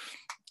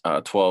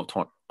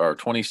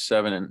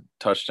 27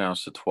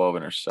 touchdowns to 12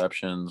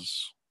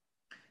 interceptions.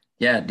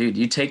 Yeah, dude,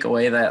 you take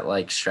away that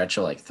like stretch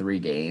of like 3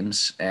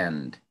 games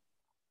and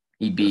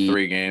he'd be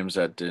 3 games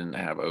that didn't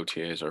have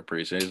OTAs or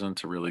preseason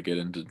to really get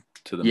into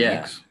the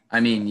mix. I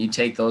mean, you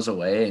take those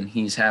away and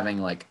he's having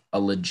like a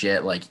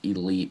legit like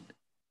elite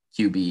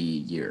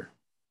QB year.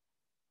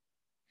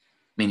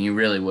 I mean, you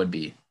really would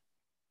be.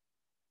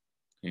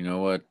 You know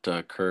what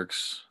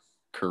Kirk's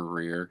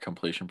career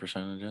completion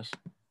percentage is?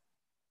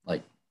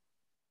 Like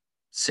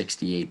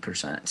 68%,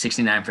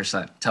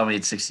 69%. Tell me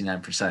it's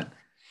 69%.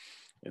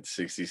 It's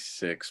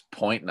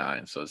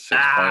 66.9, so it's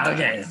 6.9.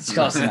 Okay, it's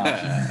close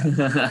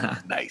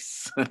enough.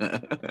 Nice.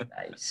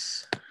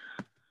 Nice.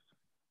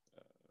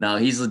 No,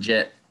 he's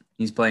legit.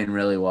 He's playing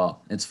really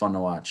well. It's fun to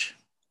watch.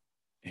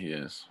 He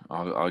is.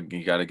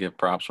 You got to give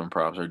props when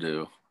props are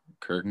due.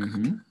 Kirk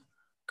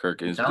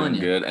is doing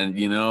good, and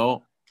you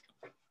know,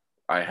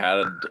 I had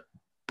a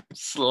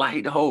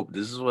slight hope.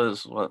 This is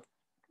why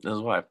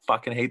I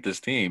fucking hate this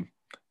team,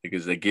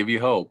 because they give you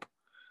hope.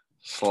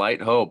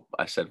 Slight hope.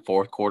 I said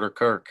fourth quarter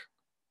Kirk.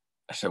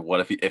 I said,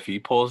 what if he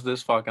pulls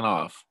this fucking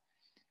off?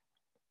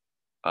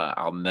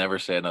 I'll never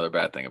say another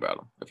bad thing about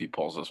him if he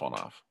pulls this one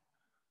off.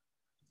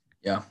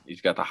 Yeah. He's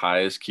got the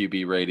highest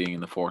QB rating in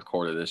the fourth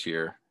quarter this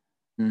year.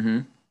 Mm-hmm.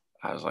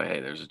 I was like, hey,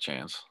 there's a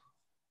chance.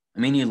 I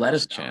mean, he let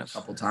us down a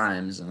couple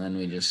times, and then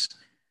we just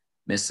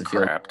missed the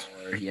field goal,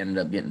 or he ended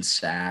up getting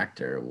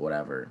sacked or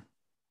whatever.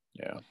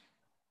 Yeah.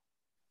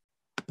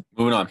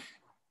 Moving on.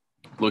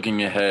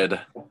 Looking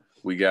ahead,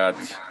 we got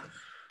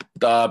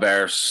the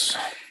Bears.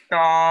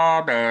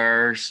 The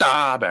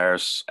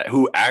Bears,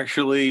 who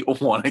actually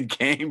won a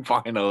game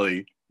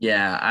finally.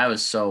 Yeah, I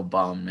was so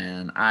bummed,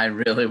 man. I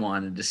really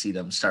wanted to see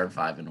them start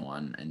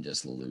 5-1 and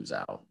just lose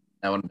out.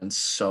 That would have been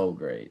so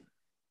great.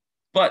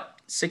 But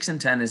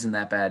 6-10 isn't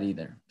that bad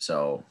either.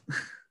 So,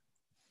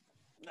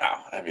 no,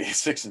 I mean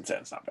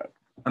 6-10 is not bad.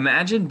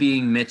 Imagine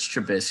being Mitch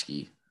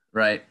Trubisky,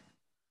 right?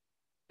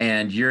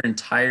 And your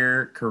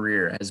entire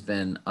career has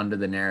been under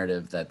the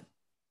narrative that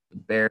the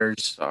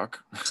Bears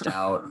suck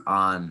out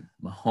on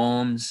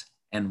Mahomes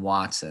and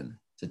Watson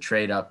to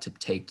trade up to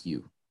take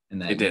you. And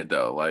they did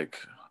though, like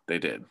they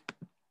did.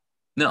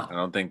 No, I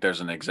don't think there's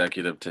an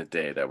executive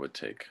today that would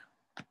take.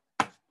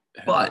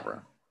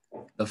 But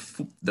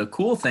the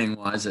cool thing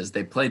was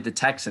they played the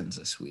Texans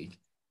this week,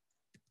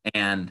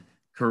 and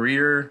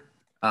career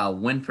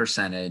win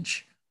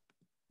percentage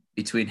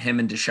between him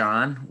and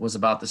Deshaun was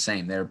about the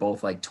same. They were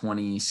both like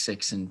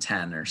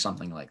 26-10 or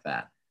something like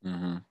that.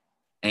 Mm-hmm.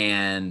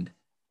 And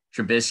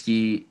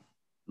Trubisky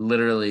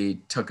literally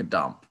took a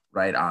dump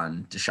right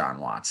on Deshaun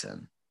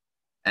Watson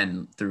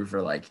and threw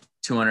for like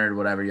 200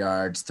 whatever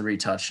yards, 3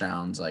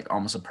 touchdowns, like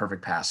almost a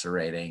perfect passer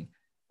rating.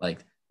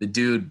 Like the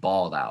dude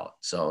balled out.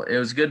 So it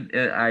was good.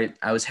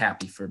 I was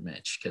happy for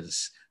Mitch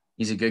because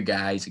he's a good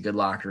guy. He's a good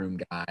locker room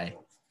guy.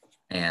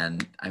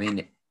 And I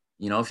mean,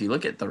 if you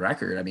look at the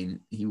record, I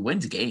mean, he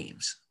wins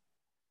games.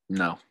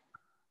 No.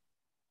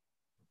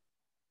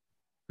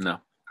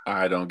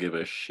 I don't give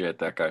a shit.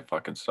 That guy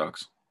fucking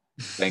sucks.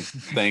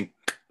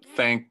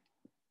 Thank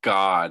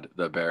God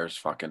the Bears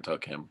fucking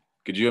took him.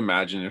 Could you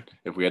imagine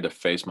if we had to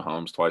face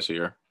Mahomes twice a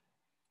year?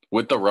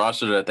 With the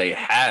roster that they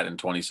had in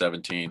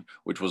 2017,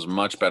 which was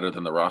much better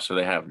than the roster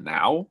they have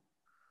now?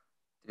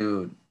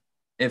 Dude,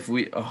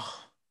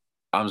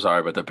 I'm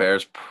sorry, but the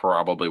Bears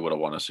probably would have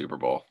won a Super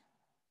Bowl.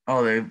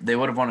 they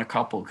would have won a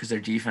couple because their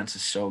defense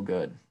is so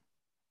good.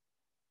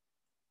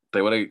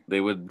 They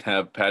would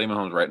have Patty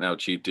Mahomes right now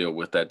cheat deal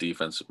with that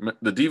defense.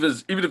 The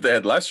defense, even if they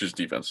had last year's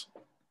defense,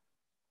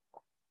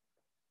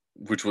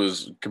 which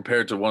was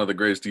compared to one of the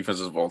greatest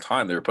defenses of all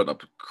time, they were putting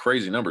up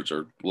crazy numbers,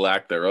 or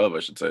lack thereof, I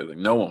should say. Like,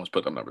 no one was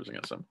putting up numbers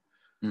against them.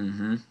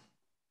 Mm-hmm.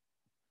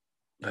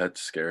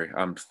 That's scary.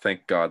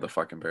 Thank God the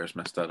fucking Bears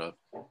messed that up.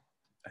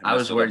 I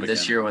was worried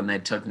this year when they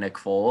took Nick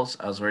Foles.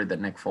 I was worried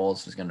that Nick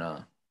Foles was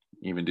gonna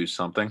even do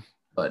something,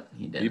 but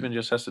he didn't. Even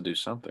just has to do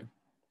something.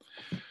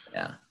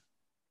 Yeah.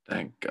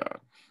 Thank God.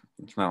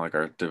 It's not like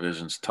our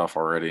division's tough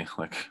already.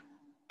 Like,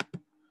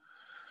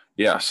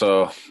 yeah.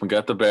 So we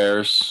got the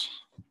Bears.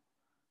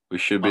 We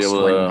should be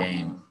able to.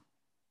 Game.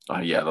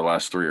 Yeah, the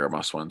last 3 are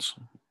must wins.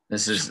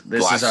 This is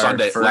last our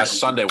Sunday. First, last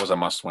Sunday was a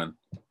must win.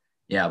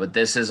 Yeah, but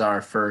this is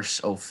our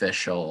first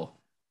official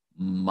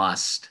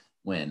must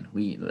win.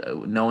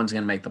 No one's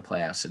gonna make the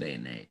playoffs at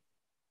 8-8.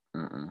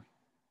 Mm-mm.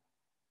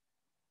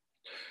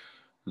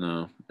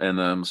 No, and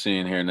I'm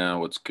seeing here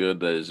now. What's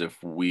good is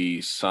if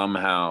we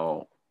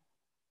somehow,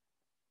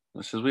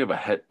 this says we have a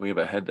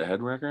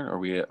head-to-head record, or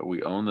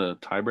we own the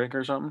tiebreaker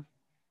or something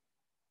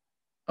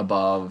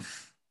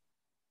above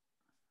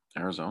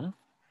Arizona.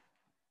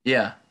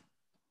 Yeah.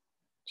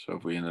 So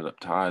if we ended up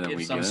tied, then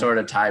we some get sort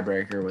of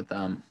tiebreaker with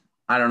them.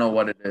 I don't know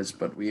what it is,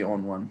 but we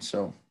own one.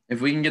 So if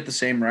we can get the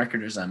same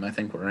record as them, I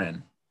think we're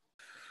in.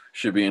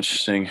 Should be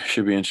interesting.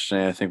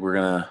 I think we're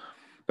gonna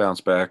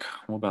bounce back.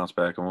 We'll bounce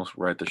back and we'll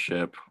right the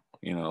ship.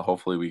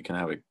 Hopefully we can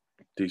have a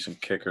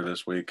decent kicker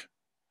this week.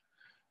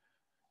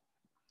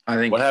 I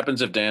think. What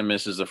happens if Dan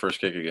misses the first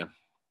kick again?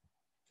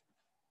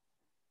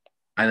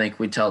 I think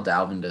we tell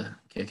Dalvin to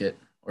kick it,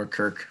 or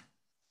Kirk.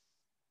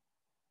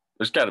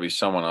 There's got to be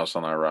someone else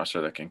on our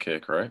roster that can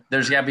kick, right?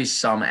 There's got to be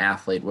some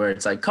athlete where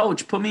it's like,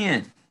 Coach, put me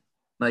in.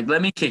 Like,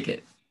 let me kick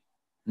it.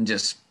 And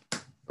just.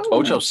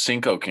 Ocho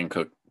Cinco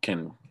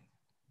can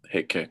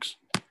hit kicks.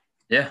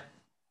 Yeah.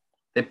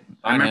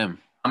 I remember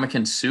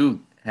Amican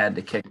Sue had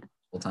to kick a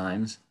couple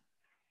times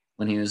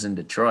when he was in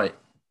Detroit.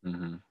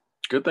 Mm-hmm.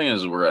 Good thing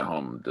is we're at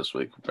home this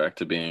week. Back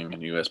to being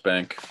in U.S.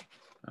 Bank.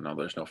 I know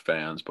there's no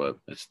fans, but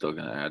it's still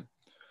going to add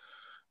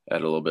a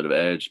little bit of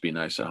edge, be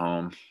nice at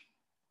home.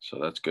 So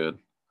that's good.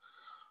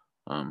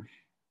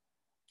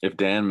 If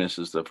Dan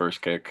misses the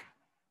first kick.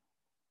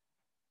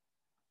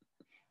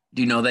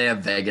 Do you know they have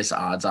Vegas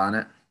odds on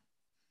it?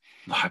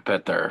 I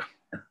bet they're.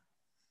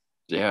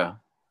 Yeah.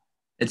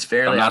 It's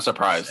fairly. I'm not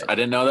surprised. I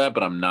didn't know that,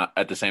 but I'm not.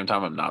 At the same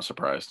time, I'm not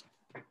surprised.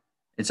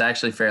 It's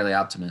actually fairly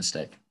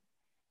optimistic.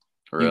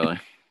 Really?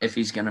 If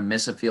he's going to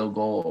miss a field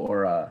goal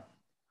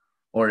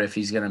or if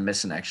he's going to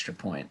miss an extra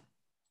point.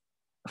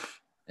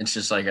 It's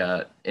just like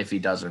if he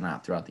does or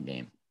not throughout the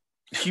game.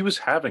 He was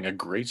having a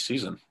great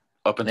season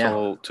up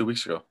until 2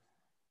 weeks ago.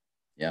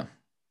 Yeah.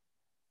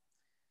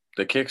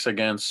 The kicks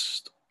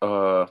against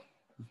was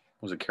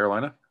it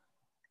Carolina?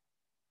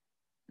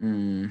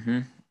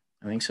 Mm-hmm.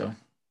 I think so.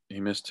 He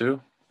missed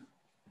 2?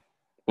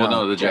 Well,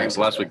 no, the Jags.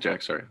 Last week,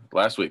 Jags. Sorry.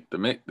 Last week.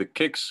 The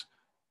kicks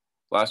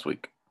last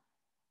week.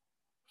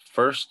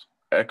 First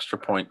extra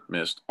point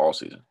missed all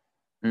season.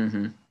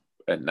 Mm-hmm.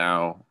 And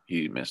now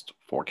he missed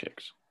 4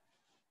 kicks.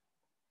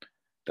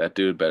 That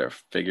dude better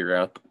figure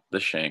out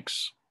the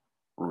shanks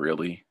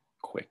really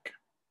quick.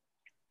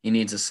 He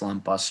needs a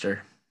slump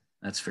buster.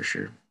 That's for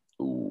sure.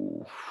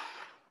 Ooh.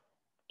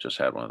 Just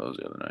had one of those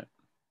the other night.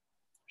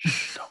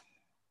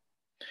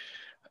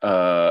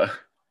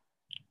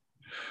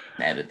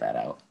 Edit that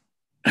out.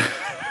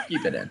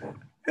 Keep it in.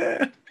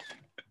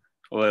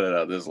 We'll edit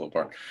out this little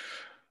part.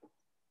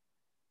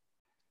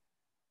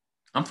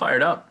 I'm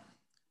fired up.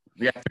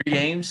 We got 3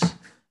 games,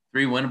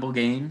 3 winnable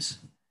games.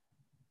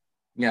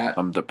 Yeah.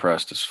 I'm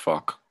depressed as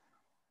fuck.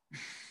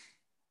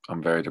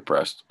 I'm very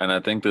depressed. And I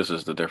think this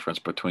is the difference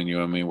between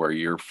you and me, where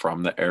you're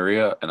from the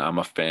area and I'm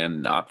a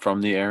fan not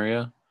from the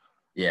area.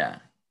 Yeah.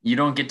 You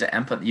don't get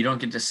to You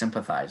don't get to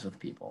sympathize with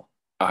people.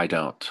 I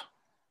don't.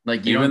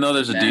 Like, even though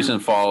there's a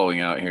decent following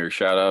out here,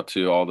 shout out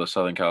to all the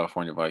Southern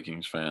California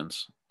Vikings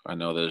fans. I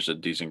know there's a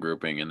decent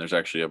grouping, and there's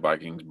actually a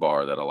Vikings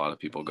bar that a lot of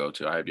people go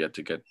to. I have yet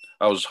to get.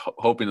 I was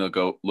hoping to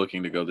go,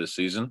 looking to go this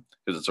season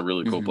because it's a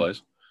really cool Mm-hmm.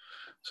 place.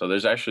 So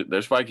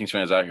there's Vikings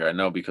fans out here. I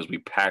know because we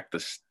packed the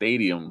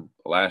stadium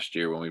last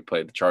year when we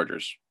played the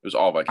Chargers. It was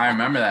all I Vikings fans.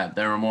 remember that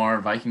there were more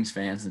Vikings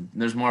fans. And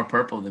there's more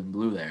purple than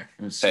blue there.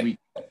 It was Hey, sweet.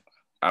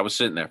 I was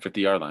sitting there,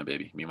 50-yard line,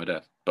 baby, me and my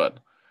dad. But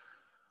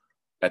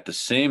at the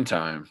same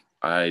time,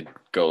 I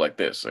go like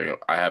this.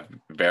 I have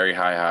very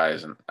high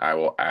highs, and I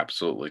will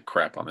absolutely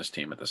crap on this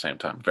team at the same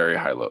time. Very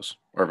high lows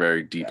or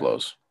very deep Yeah.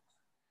 lows.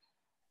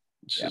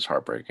 It's Yeah. just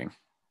heartbreaking.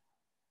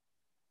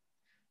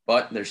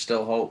 But there's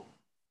still hope.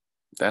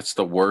 That's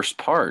the worst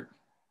part.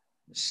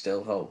 There's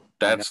still hope.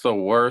 I know. That's the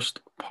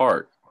worst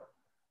part.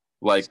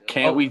 Like, Still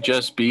can't hope. we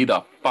just be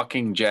the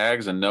fucking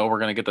Jags and know we're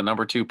gonna get the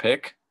number 2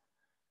 pick?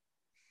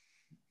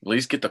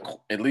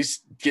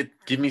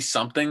 Give me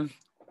something.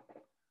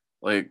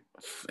 Like,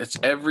 it's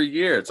every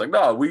year. It's like,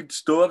 no, we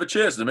still have a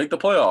chance to make the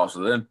playoffs,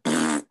 and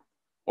then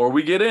or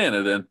we get in,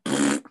 and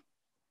then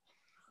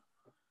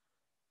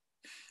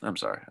I'm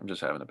sorry, I'm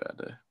just having a bad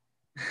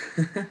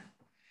day.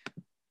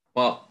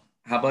 Well,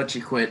 how about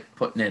you quit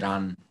putting it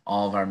on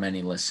all of our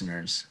many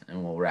listeners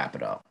and we'll wrap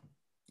it up.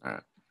 All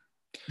right.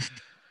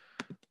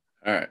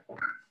 All right.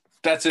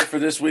 That's it for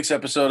this week's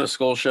episode of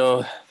Skull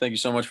Show. Thank you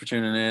so much for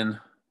tuning in.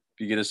 If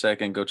you get a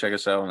second, go check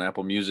us out on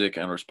Apple Music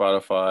and or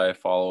Spotify.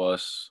 Follow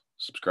us,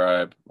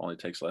 subscribe. Only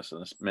takes less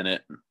than a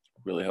minute.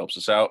 Really helps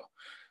us out.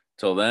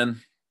 Till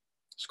then,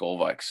 Skull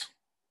Vikes.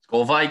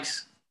 Go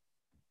Vikes.